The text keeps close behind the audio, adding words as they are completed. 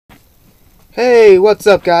Hey, what's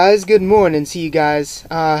up guys? Good morning to you guys.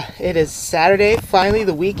 It is Saturday, finally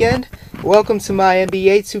the weekend. Welcome to my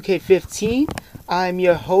NBA2K15. I'm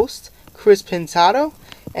your host, Chris Pintado,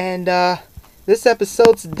 and this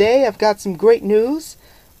episode today I've got some great news.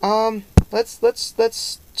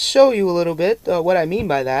 Let's show you a little bit what I mean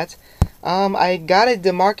by that. I got a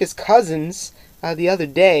DeMarcus Cousins the other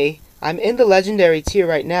day. I'm in the legendary tier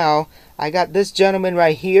right now. I got this gentleman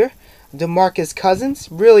right here, DeMarcus Cousins.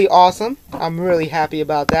 Really awesome. I'm really happy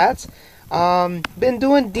about that. Been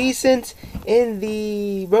doing decent in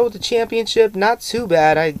the road to championship. Not too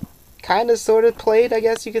bad. I kind of sort of played, I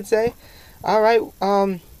guess you could say. Alright,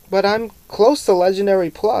 but I'm close to legendary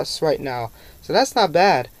plus right now. So that's not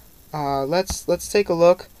bad. Let's take a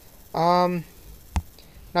look. Not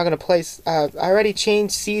gonna place. I already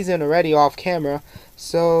changed season already off camera,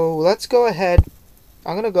 so let's go ahead.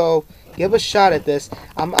 I'm gonna go give a shot at this.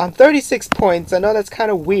 I'm on 36 points. I know that's kind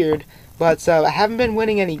of weird, but I haven't been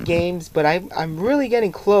winning any games. But I'm really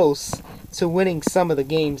getting close to winning some of the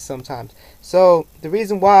games sometimes. So the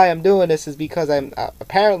reason why I'm doing this is because I'm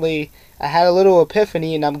apparently I had a little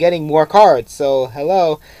epiphany and I'm getting more cards. So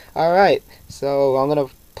hello. All right. So I'm gonna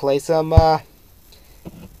play some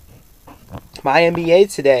my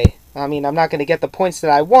NBA today. I mean, I'm not going to get the points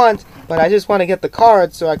that I want, but I just want to get the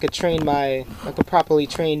cards so I could properly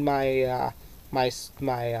train my my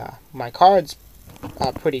cards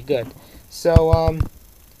pretty good. So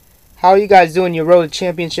how are you guys doing your road to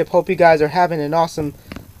championship? Hope you guys are having an awesome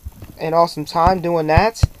time doing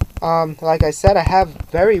that. Like I said, I have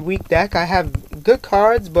very weak deck. I have good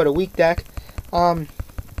cards, but a weak deck. Trying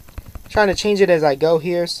to change it as I go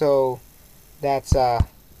here, so that's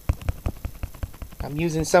I'm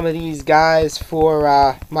using some of these guys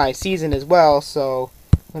for my season as well, so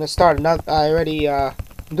I'm gonna start another. I'm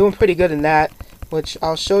doing pretty good in that, which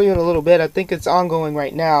I'll show you in a little bit. I think it's ongoing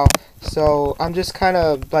right now, so I'm just kind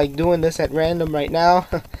of like doing this at random right now.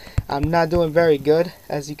 I'm not doing very good,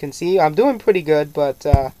 as you can see. I'm doing pretty good, but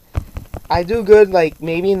I do good like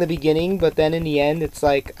maybe in the beginning, but then in the end it's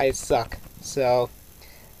like I suck. So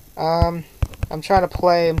I'm trying to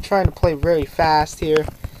play very fast here.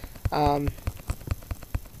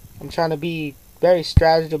 I'm trying to be very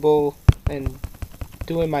strategical and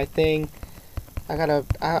doing my thing.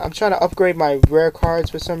 I'm trying to upgrade my rare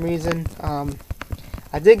cards for some reason.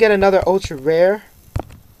 I did get another ultra rare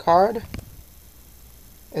card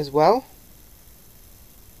as well.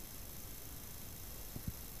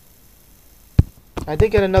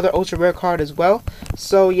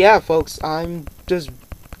 So yeah, folks, I'm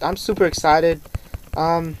super excited.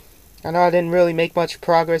 I know I didn't really make much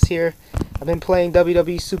progress here. I've been playing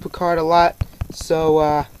WWE Supercard a lot,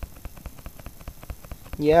 so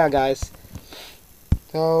yeah, guys.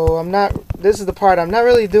 So this is the part I'm not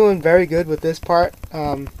really doing very good with this part.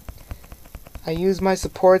 I use my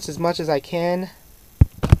supports as much as I can,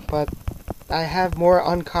 but I have more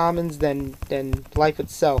uncommons than life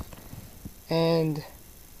itself. And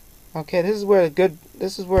okay, this is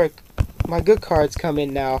where my good cards come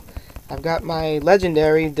in now. I've got my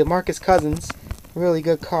legendary DeMarcus Cousins, really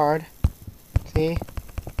good card. See?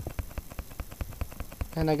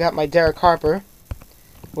 And I got my Derek Harper,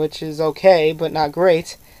 which is okay, but not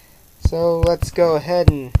great. So let's go ahead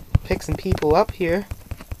and pick some people up here.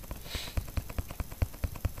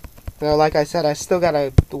 So like I said, I still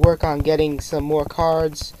gotta work on getting some more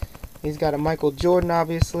cards. He's got a Michael Jordan,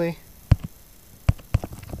 obviously.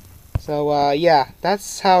 So yeah,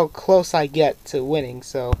 that's how close I get to winning.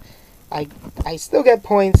 So I still get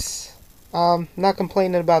points. Not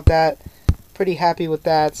complaining about that. Pretty happy with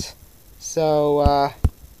that. So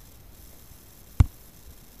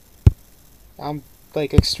I'm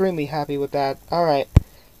like extremely happy with that. Alright,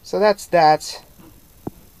 so that's that.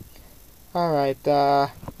 Alright,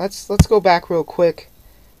 let's go back real quick.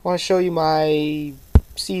 I want to show you my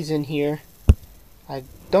season here. I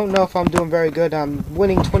don't know if I'm doing very good. I'm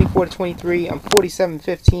winning 24-23. I'm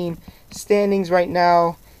 47-15 standings right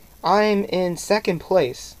now. I'm in second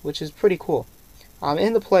place, which is pretty cool. I'm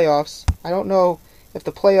in the playoffs. I don't know if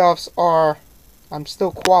the playoffs are. I'm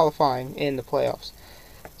still qualifying in the playoffs.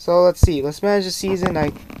 So let's see. Let's manage the season.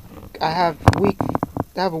 I have weak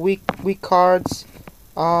cards.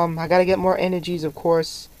 I gotta get more energies, of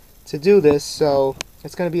course, to do this. So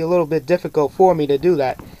it's gonna be a little bit difficult for me to do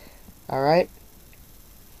that. All right.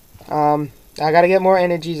 I gotta get more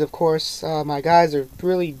energies, of course. My guys are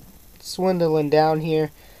really swindling down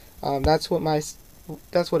here. That's what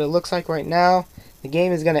it looks like right now. The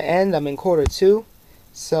game is gonna end. I'm in quarter 2,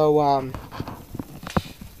 so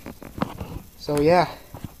yeah,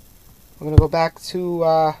 I'm gonna go back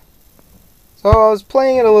to So I was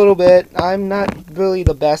playing it a little bit. I'm not really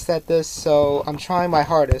the best at this, so I'm trying my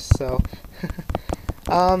hardest. So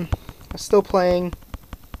I'm still playing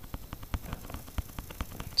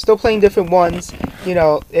different ones. You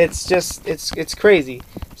know, it's just it's crazy.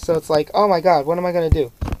 So it's like, oh my god, what am I gonna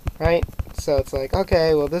do, right? So it's like,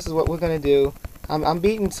 okay, well, this is what we're gonna do. I'm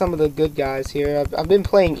beating some of the good guys here. I've been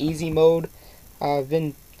playing easy mode.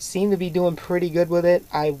 Seem to be doing pretty good with it.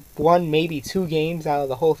 I won maybe 2 games out of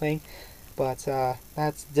the whole thing. But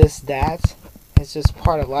that's just that. It's just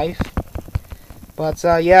part of life. But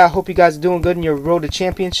yeah, I hope you guys are doing good in your road to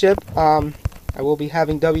championship. I will be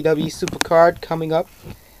having WWE Supercard coming up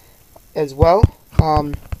as well.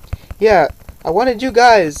 Yeah, I wanted to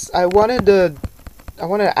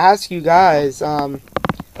ask you guys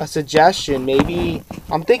a suggestion. Maybe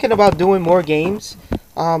I'm thinking about doing more games,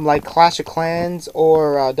 like Clash of Clans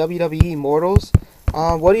or WWE Immortals.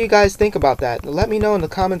 What do you guys think about that? Let me know in the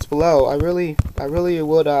comments below. I really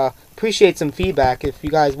would appreciate some feedback if you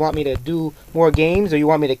guys want me to do more games or you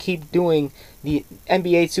want me to keep doing the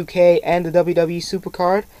NBA 2K and the WWE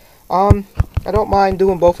Supercard. I don't mind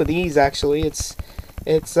doing both of these actually. It's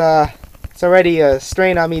already a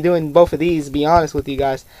strain on me doing both of these, to be honest with you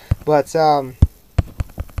guys. But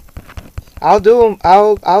I'll do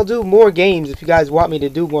more games if you guys want me to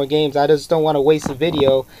do more games. I just don't want to waste a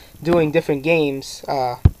video doing different games.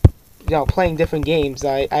 You know, playing different games.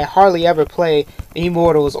 I hardly ever play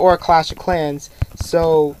Immortals or Clash of Clans.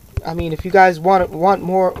 So I mean, if you guys want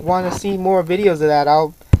to see more videos of that,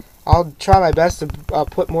 I'll try my best to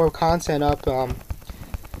put more content up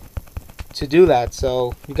to do that.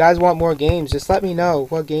 So if you guys want more games, just let me know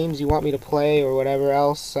what games you want me to play or whatever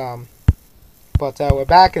else. But we're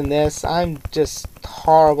back in this. I'm just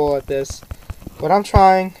horrible at this, but I'm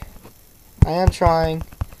trying. I am trying.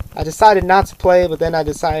 I decided not to play, but then I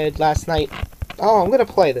decided last night, oh, I'm going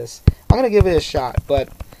to play this. I'm going to give it a shot, but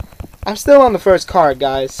I'm still on the first card,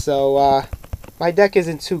 guys, so my deck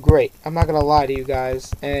isn't too great. I'm not going to lie to you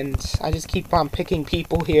guys, and I just keep on picking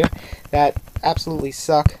people here that absolutely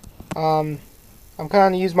suck. I'm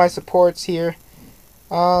going to use my supports here.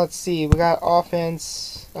 Let's see, we got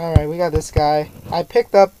offense. Alright, we got this guy. I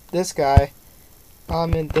picked up this guy.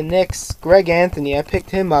 In the Knicks, Greg Anthony, I picked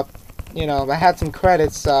him up. You know, I had some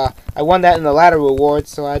credits. I won that in the ladder rewards,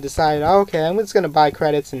 so I decided, okay, I'm just going to buy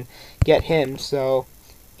credits and get him. So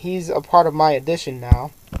he's a part of my addition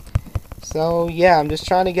now. So yeah, I'm just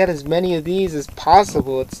trying to get as many of these as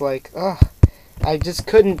possible. It's like, ugh, I just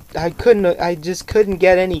couldn't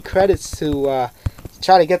get any credits to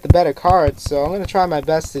try to get the better cards. So I'm going to try my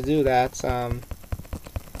best to do that.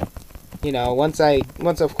 You know, once I get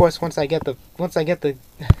the once I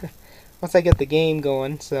get the game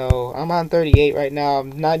going. So I'm on 38 right now.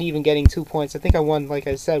 I'm not even getting 2 points. I think I won, like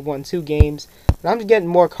I said, 2 games. But I'm just getting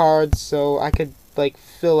more cards so I could like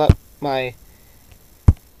fill up my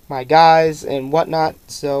guys and whatnot.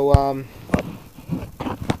 So all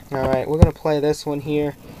right, we're gonna play this one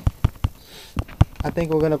here. I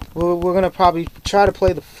think we're gonna probably try to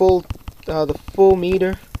play the full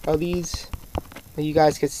meter of these. You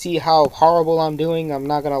guys can see how horrible I'm doing. I'm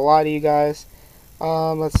not gonna lie to you guys.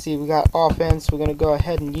 Let's see, we got offense. We're gonna go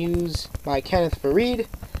ahead and use my Kenneth Farid.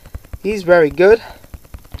 He's very good.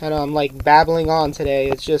 I know I'm like babbling on today.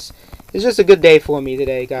 It's just a good day for me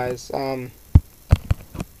today, guys. I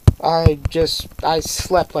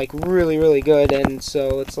slept like really good, and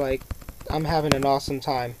so it's like I'm having an awesome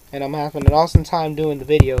time, and I'm having an awesome time doing the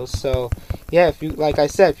videos. So yeah, if you, like I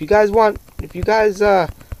said, if you guys want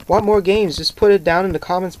more games, just put it down in the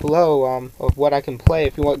comments below of what I can play.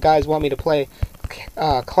 If you guys want me to play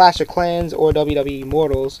Clash of Clans or WWE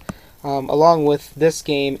Immortals, along with this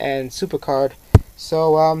game and Supercard.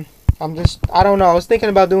 So I don't know. I was thinking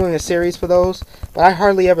about doing a series for those, but I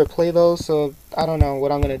hardly ever play those, so I don't know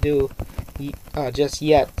what I'm gonna do just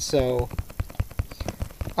yet. So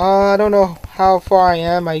I don't know how far I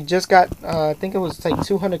am. I just got I think it was like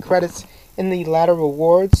 200 credits in the ladder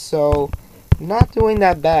rewards, so not doing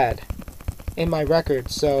that bad in my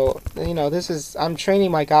record. So you know, I'm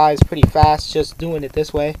training my guys pretty fast just doing it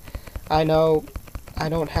this way. I know I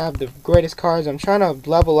don't have the greatest cards. I'm trying to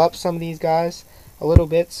level up some of these guys a little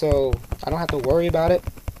bit so I don't have to worry about it.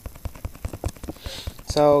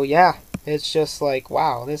 So yeah, it's just like,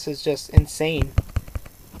 wow, this is just insane.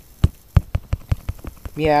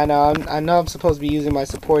 Yeah, I know I'm supposed to be using my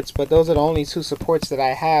supports, but those are the only 2 supports that I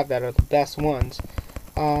have that are the best ones.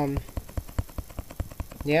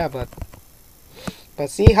 Yeah, but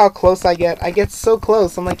see how close I get. I get so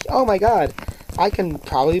close. I'm like, oh my god, I can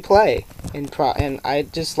probably play. And I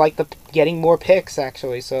just like getting more picks,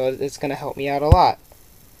 actually, so it's going to help me out a lot.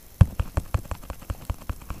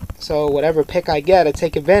 So whatever pick I get, I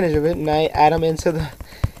take advantage of it and I add them into the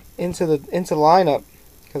lineup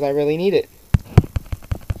because I really need it.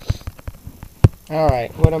 All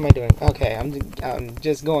right, what am I doing? Okay, I'm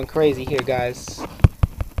just going crazy here, guys.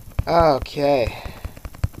 Okay.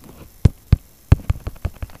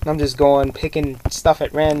 I'm just picking stuff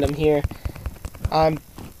at random here. I'm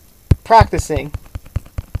practicing.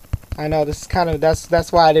 I know this is kind of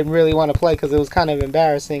that's why I didn't really want to play, because it was kind of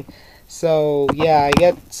embarrassing. So yeah, I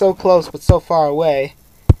get so close but so far away.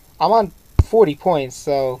 I'm on 40 points,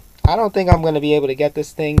 so I don't think I'm going to be able to get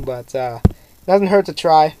this thing, but doesn't hurt to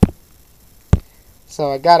try.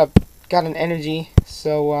 So I got an energy.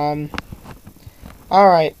 So all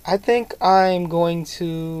right, I think I'm going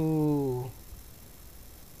to.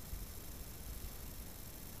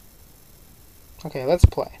 Okay, let's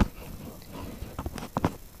play.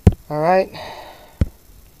 All right.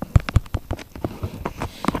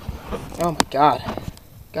 Oh my God,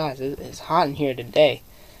 guys, it's hot in here today.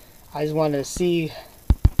 I just wanted to see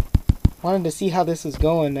how this is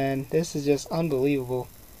going, man. This is just unbelievable.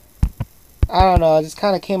 I don't know, I just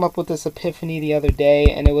kind of came up with this epiphany the other day,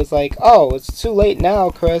 and it was like, oh, it's too late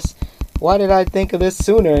now, Chris. Why did I think of this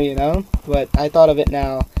sooner, you know? But I thought of it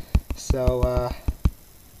now. So,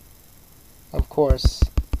 of course,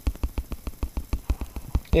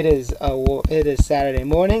 it is Saturday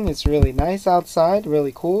morning. It's really nice outside,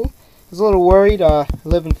 really cool. I was a little worried. I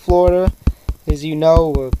live in Florida. As you know,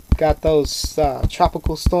 we've got those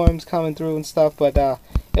tropical storms coming through and stuff, but I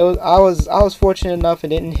was fortunate enough it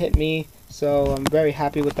didn't hit me, so I'm very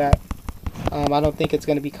happy with that. I don't think it's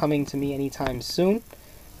going to be coming to me anytime soon,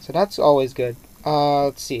 so that's always good.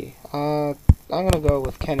 Let's see. I'm going to go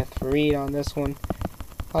with Kenneth Fareed on this one.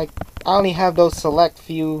 Like, I only have those select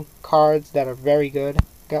few cards that are very good.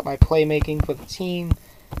 Got my playmaking for the team.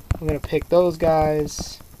 I'm going to pick those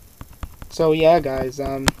guys. So yeah, guys,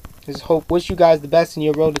 just wish you guys the best in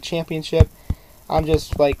your road to championship. I'm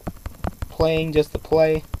just like playing just to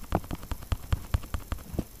play.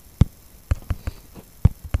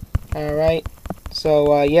 Alright,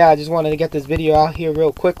 so yeah, I just wanted to get this video out here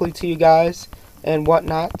real quickly to you guys and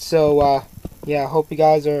whatnot. So yeah, I hope you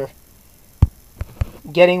guys are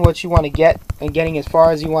getting what you want to get and getting as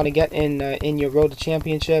far as you want to get in your road to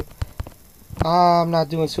championship. I'm not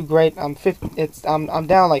doing too great. I'm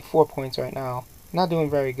down like 4 points right now. Not doing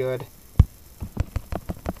very good.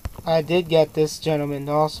 I did get this gentleman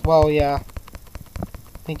also. Well, yeah,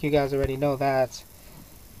 I think you guys already know that.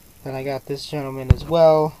 Then I got this gentleman as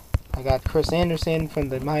well. I got Chris Anderson from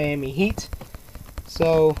the Miami Heat.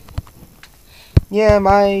 So yeah,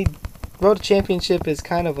 my road to championship is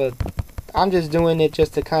kind of I'm just doing it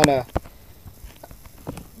just to kind of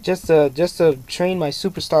just to train my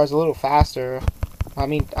superstars a little faster. I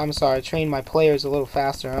mean, I'm sorry, train my players a little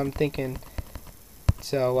faster. I'm thinking.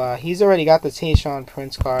 So he's already got the Tayshaun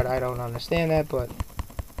Prince card. I don't understand that, but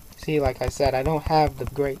see, like I said, I don't have the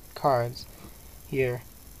great cards here.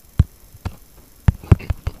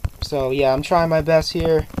 So yeah, I'm trying my best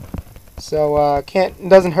here. So it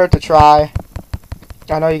doesn't hurt to try.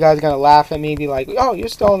 I know you guys are gonna laugh at me, be like, "Oh, you're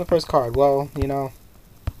still on the first card." Well, you know,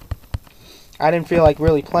 I didn't feel like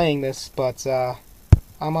really playing this, but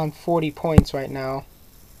I'm on 40 points right now.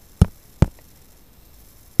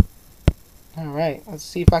 Alright, let's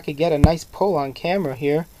see if I could get a nice pull on camera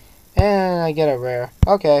here. And I get a rare.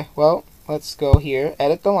 Okay, well, let's go here,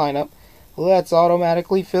 edit the lineup. Let's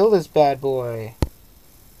automatically fill this bad boy.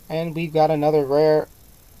 And we've got another rare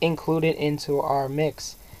included into our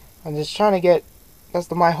mix. I'm just trying to get,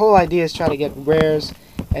 my whole idea is try to get rares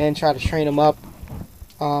and try to train them up.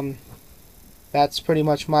 That's pretty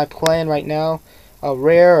much my plan right now. A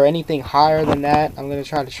rare or anything higher than that, I'm going to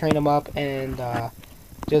try to train them up and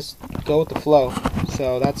just go with the flow.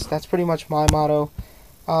 So that's pretty much my motto.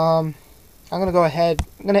 I'm going to go ahead.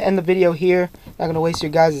 I'm going to end the video here. Not going to waste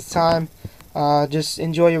your guys' time. Just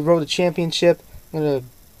enjoy your road to championship. I'm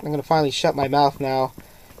going to finally shut my mouth now.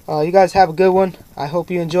 You guys have a good one. I hope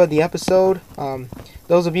you enjoyed the episode.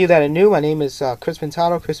 Those of you that are new, my name is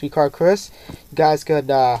crispycard Chris. You guys could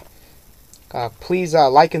please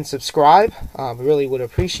like and subscribe. I really would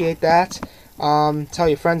appreciate that. Tell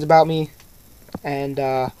your friends about me, and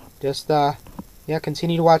yeah,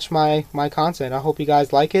 continue to watch my content. I hope you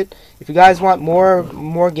guys like it. If you guys want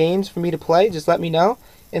more games for me to play, just let me know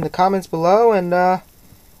in the comments below, and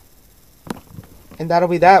that'll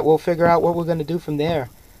be that. We'll figure out what we're gonna do from there.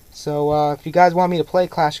 So if you guys want me to play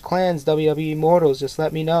Clash of Clans, WWE Immortals, just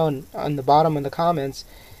let me know on the bottom in the comments.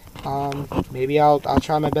 Maybe I'll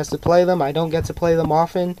try my best to play them. I don't get to play them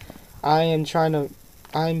often. I'm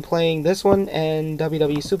playing this one and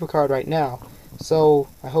WWE Supercard right now. So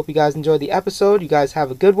I hope you guys enjoyed the episode. You guys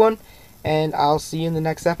have a good one, and I'll see you in the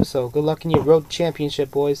next episode. Good luck in your road to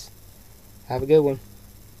championship, boys. Have a good one.